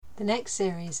The next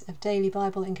series of daily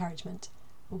Bible encouragement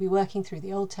will be working through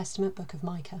the Old Testament book of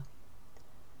Micah.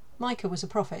 Micah was a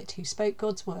prophet who spoke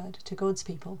God's word to God's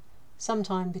people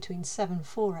sometime between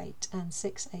 748 and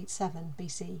 687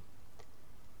 BC.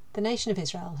 The nation of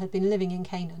Israel had been living in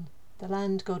Canaan, the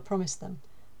land God promised them,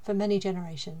 for many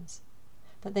generations,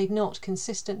 but they'd not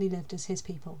consistently lived as his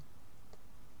people.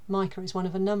 Micah is one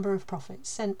of a number of prophets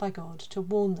sent by God to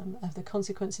warn them of the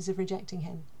consequences of rejecting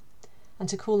him and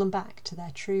to call them back to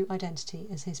their true identity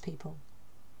as his people.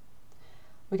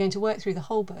 We're going to work through the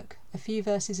whole book, a few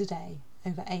verses a day,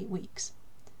 over 8 weeks.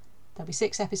 There'll be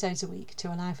 6 episodes a week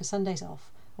to allow for Sundays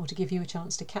off or to give you a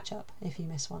chance to catch up if you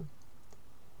miss one.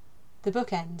 The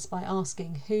book ends by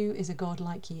asking, who is a God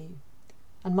like you?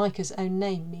 And Micah's own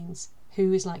name means,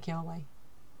 who is like Yahweh?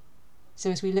 So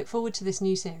as we look forward to this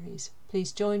new series,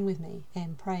 please join with me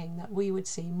in praying that we would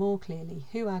see more clearly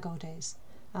who our God is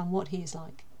and what he is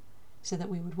like, so that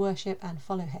we would worship and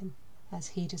follow him as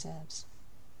he deserves.